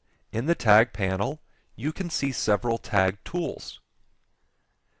ribbon, in the Tag panel, you can see several tag tools.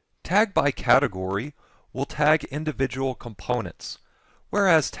 Tag by category will tag individual components,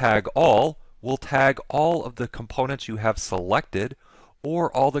 whereas Tag All will tag all of the components you have selected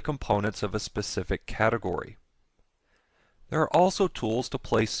or all the components of a specific category. There are also tools to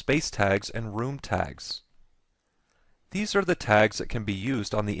place space tags and room tags. These are the tags that can be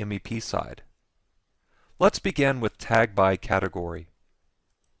used on the MEP side. Let's begin with Tag by Category.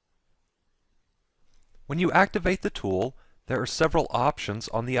 When you activate the tool, there are several options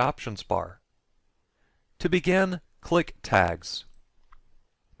on the options bar. To begin, click Tags.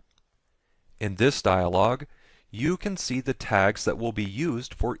 In this dialog, you can see the tags that will be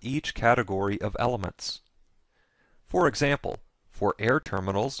used for each category of elements. For example, for air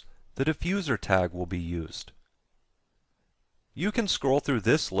terminals, the diffuser tag will be used. You can scroll through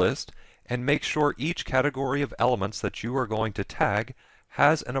this list and make sure each category of elements that you are going to tag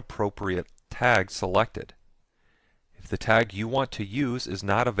has an appropriate tag selected. If the tag you want to use is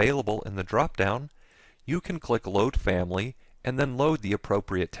not available in the drop-down, you can click Load Family and then load the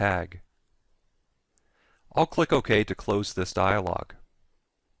appropriate tag. I'll click OK to close this dialog.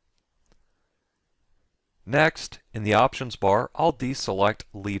 Next, in the options bar, I'll deselect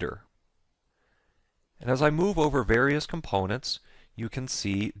Leader. And as I move over various components, you can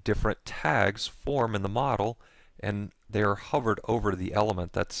see different tags form in the model, and they are hovered over the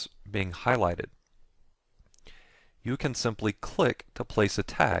element that's being highlighted. You can simply click to place a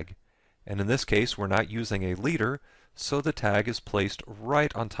tag, and in this case we're not using a leader, so the tag is placed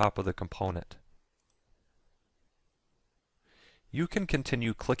right on top of the component. You can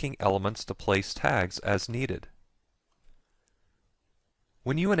continue clicking elements to place tags as needed.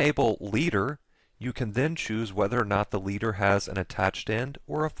 When you enable Leader, you can then choose whether or not the leader has an attached end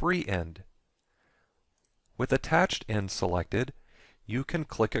or a free end. With attached end selected, you can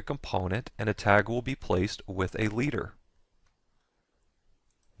click a component and a tag will be placed with a leader.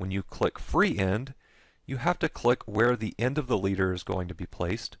 When you click free end, you have to click where the end of the leader is going to be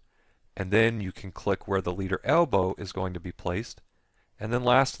placed, and then you can click where the leader elbow is going to be placed, and then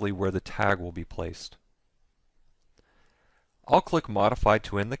lastly where the tag will be placed. I'll click Modify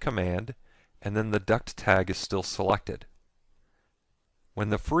to end the command, and then the duct tag is still selected. When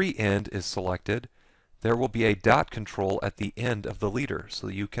the free end is selected, there will be a dot control at the end of the leader so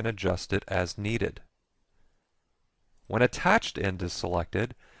that you can adjust it as needed. When attached end is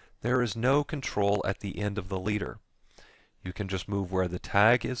selected, there is no control at the end of the leader. You can just move where the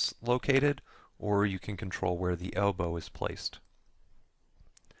tag is located, or you can control where the elbow is placed.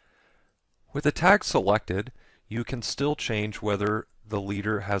 With the tag selected, you can still change whether the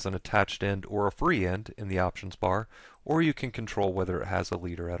leader has an attached end or a free end in the options bar, or you can control whether it has a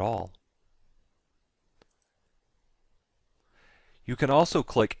leader at all. You can also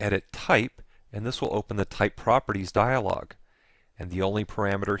click Edit Type, and this will open the Type Properties dialog, and the only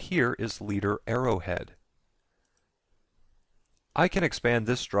parameter here is leader arrowhead. I can expand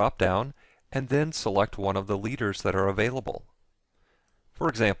this drop-down and then select one of the leaders that are available. For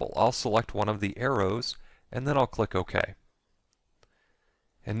example, I'll select one of the arrows and then I'll click OK.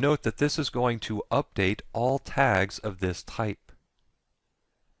 And note that this is going to update all tags of this type.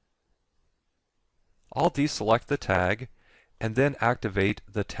 I'll deselect the tag and then activate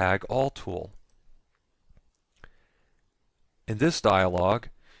the Tag All tool. In this dialog,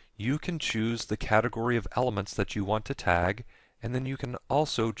 you can choose the category of elements that you want to tag, and then you can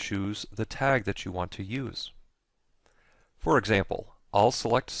also choose the tag that you want to use. For example, I'll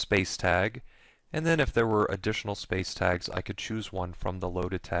select Space Tag, and then if there were additional space tags, I could choose one from the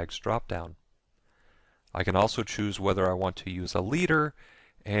Loaded Tags dropdown. I can also choose whether I want to use a leader,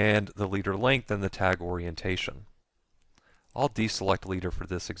 and the leader length and the tag orientation. I'll deselect leader for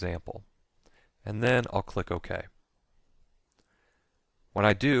this example, and then I'll click OK. When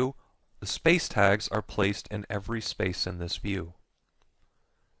I do, the space tags are placed in every space in this view.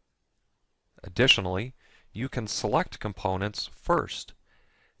 Additionally, you can select components first,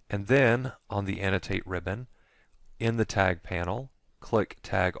 and then on the Annotate ribbon, in the Tag panel, click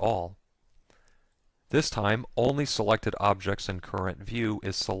Tag All. This time, only selected objects in current view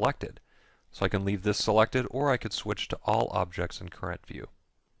is selected, so I can leave this selected, or I could switch to all objects in current view.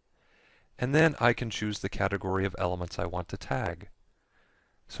 And then I can choose the category of elements I want to tag.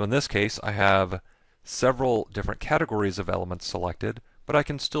 So in this case, I have several different categories of elements selected, but I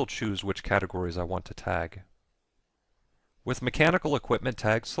can still choose which categories I want to tag. With mechanical equipment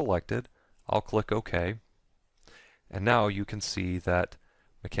tags selected, I'll click OK. And now you can see that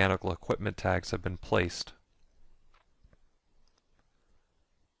mechanical equipment tags have been placed.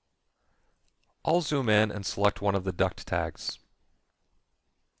 I'll zoom in and select one of the duct tags.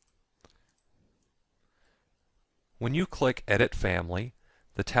 When you click Edit Family,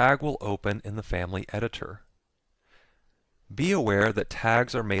 the tag will open in the Family Editor. Be aware that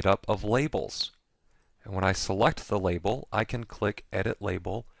tags are made up of labels. And when I select the label, I can click Edit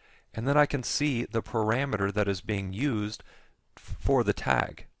Label, and then I can see the parameter that is being used for the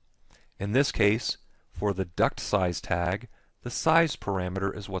tag. In this case, for the duct size tag, the size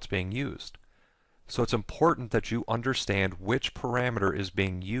parameter is what's being used. So it's important that you understand which parameter is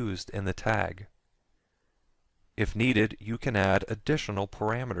being used in the tag. If needed, you can add additional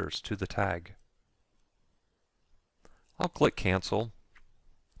parameters to the tag. I'll click Cancel,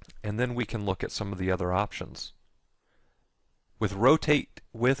 and then we can look at some of the other options. With Rotate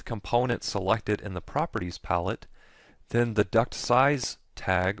with Component selected in the Properties palette, then the duct size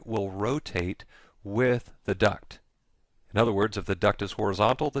tag will rotate with the duct. In other words, if the duct is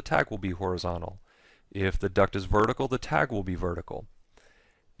horizontal, the tag will be horizontal. If the duct is vertical, the tag will be vertical.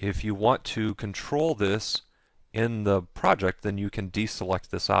 If you want to control this in the project, then you can deselect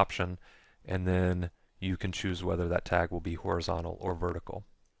this option, and then you can choose whether that tag will be horizontal or vertical.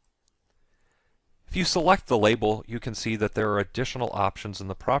 If you select the label, you can see that there are additional options in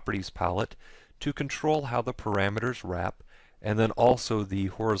the Properties palette to control how the parameters wrap, and then also the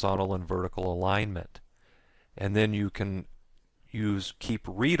horizontal and vertical alignment. And then you can use Keep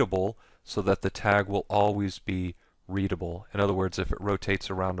Readable so that the tag will always be readable. In other words, if it rotates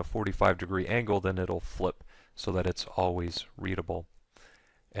around a 45-degree angle, then it'll flip so that it's always readable.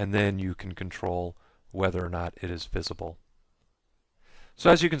 And then you can control whether or not it is visible. So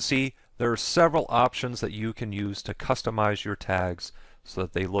as you can see, there are several options that you can use to customize your tags so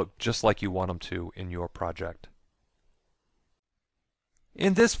that they look just like you want them to in your project.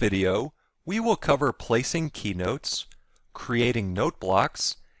 In this video, we will cover placing keynotes, creating note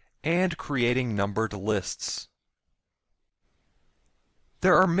blocks, and creating numbered lists.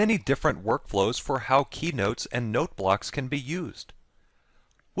 There are many different workflows for how keynotes and note blocks can be used.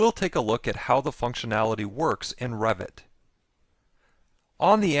 We'll take a look at how the functionality works in Revit.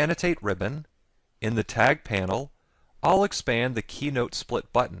 On the Annotate ribbon, in the Tag panel, I'll expand the Keynote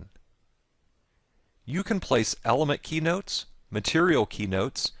Split button. You can place element keynotes, material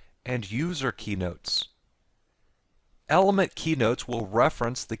keynotes, and user keynotes. Element keynotes will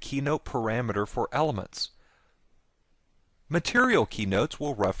reference the keynote parameter for elements. Material keynotes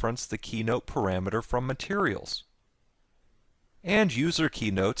will reference the keynote parameter from materials. And user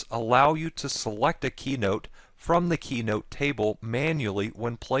keynotes allow you to select a keynote from the keynote table manually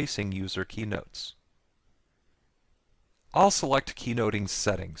when placing user keynotes. I'll select Keynoting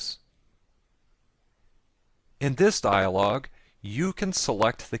Settings. In this dialog, you can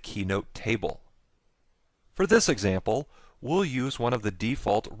select the keynote table. For this example, we'll use one of the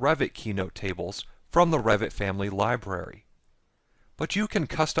default Revit keynote tables from the Revit family library. But you can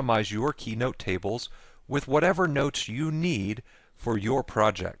customize your keynote tables with whatever notes you need for your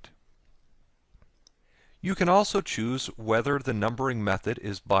project. You can also choose whether the numbering method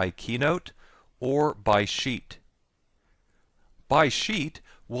is by keynote or by sheet. By sheet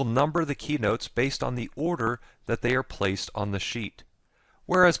will number the keynotes based on the order that they are placed on the sheet,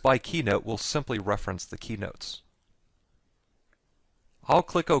 whereas by keynote we'll simply reference the keynotes. I'll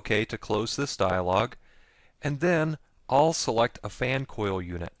click OK to close this dialog, and then I'll select a fan coil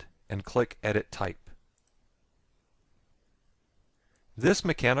unit and click Edit Type. This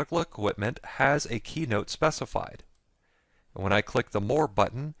mechanical equipment has a keynote specified. And when I click the More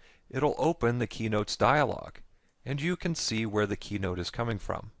button, it'll open the Keynotes dialog, and you can see where the keynote is coming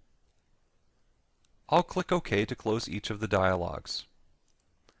from. I'll click OK to close each of the dialogues.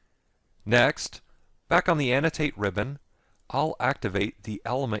 Next, back on the Annotate ribbon, I'll activate the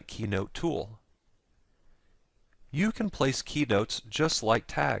Element Keynote tool. You can place keynotes just like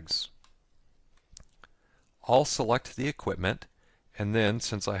tags. I'll select the equipment, and then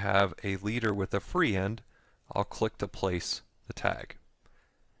since I have a leader with a free end, I'll click to place the tag.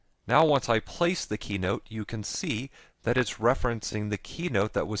 Now once I place the keynote, you can see that it's referencing the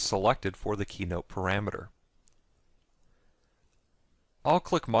keynote that was selected for the keynote parameter. I'll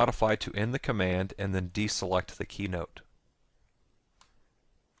click Modify to end the command and then deselect the keynote.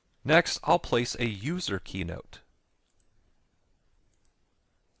 Next, I'll place a user keynote.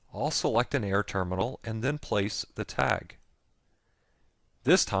 I'll select an air terminal and then place the tag.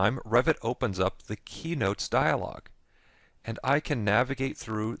 This time, Revit opens up the Keynotes dialog, and I can navigate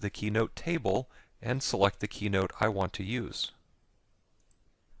through the keynote table and select the keynote I want to use.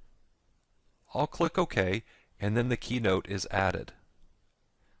 I'll click OK, and then the keynote is added.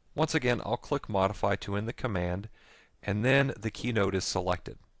 Once again, I'll click Modify to end the command, and then the keynote is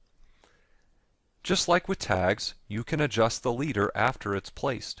selected. Just like with tags, you can adjust the leader after it's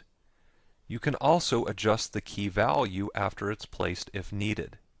placed. You can also adjust the key value after it's placed if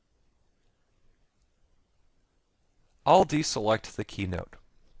needed. I'll deselect the keynote.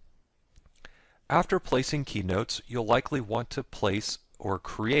 After placing keynotes, you'll likely want to place or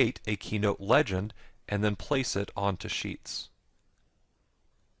create a keynote legend and then place it onto sheets.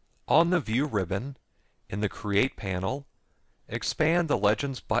 On the View ribbon, in the Create panel, expand the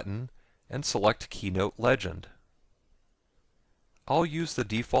Legends button and select Keynote Legend. I'll use the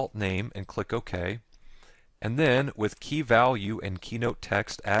default name and click OK, and then with key value and keynote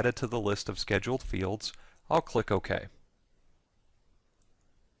text added to the list of scheduled fields, I'll click OK.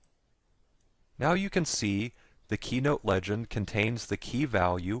 Now you can see the keynote legend contains the key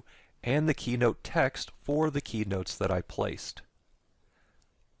value and the keynote text for the keynotes that I placed.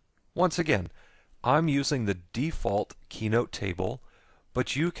 Once again, I'm using the default keynote table,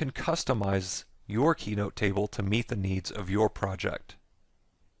 but you can customize your keynote table to meet the needs of your project.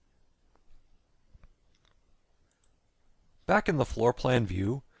 Back in the floor plan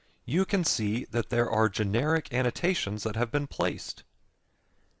view, you can see that there are generic annotations that have been placed.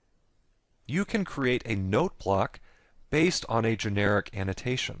 You can create a note block based on a generic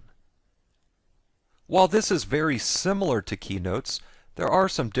annotation. While this is very similar to keynotes, there are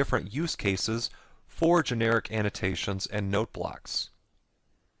some different use cases for generic annotations and note blocks.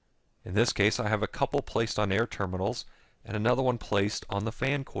 In this case, I have a couple placed on air terminals and another one placed on the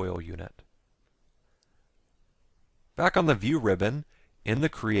fan coil unit. Back on the View ribbon, in the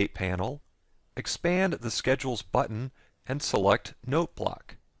Create panel, expand the Schedules button and select Note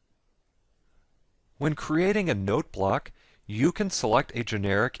Block. When creating a note block, you can select a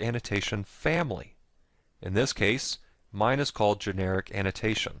generic annotation family. In this case, mine is called Generic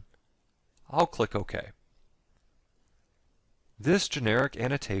Annotation. I'll click OK. This generic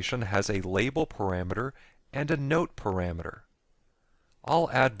annotation has a label parameter and a note parameter. I'll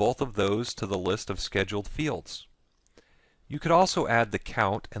add both of those to the list of scheduled fields. You could also add the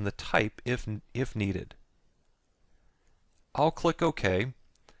count and the type if needed. I'll click OK,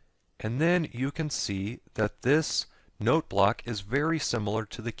 and then you can see that this note block is very similar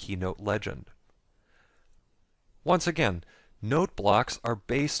to the keynote legend. Once again, note blocks are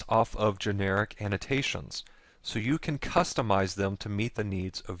based off of generic annotations, so you can customize them to meet the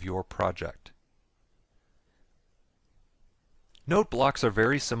needs of your project. Note blocks are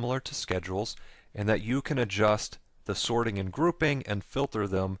very similar to schedules in that you can adjust the sorting and grouping and filter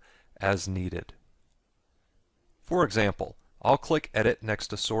them as needed. For example, I'll click Edit next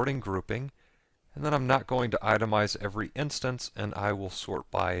to Sorting Grouping, and then I'm not going to itemize every instance, and I will sort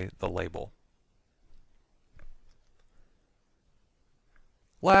by the label.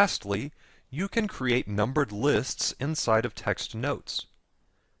 Lastly, you can create numbered lists inside of text notes.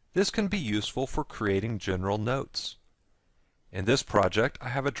 This can be useful for creating general notes. In this project, I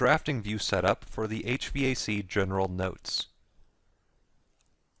have a drafting view set up for the HVAC general notes.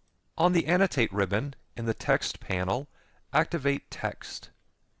 On the Annotate ribbon, in the Text panel, activate Text,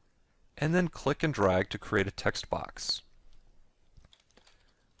 and then click and drag to create a text box.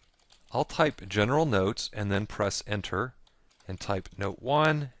 I'll type General Notes and then press Enter, and type Note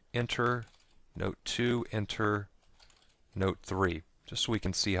 1, enter, Note 2, enter, Note 3, just so we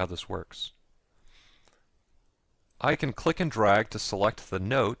can see how this works. I can click and drag to select the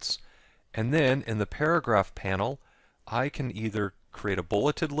notes, and then in the paragraph panel, I can either create a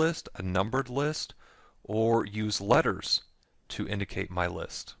bulleted list, a numbered list, or use letters to indicate my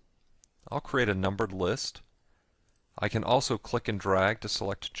list. I'll create a numbered list. I can also click and drag to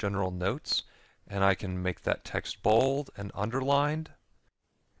select general notes, and I can make that text bold and underlined.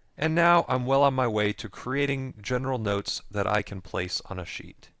 And now I'm well on my way to creating general notes that I can place on a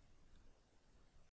sheet.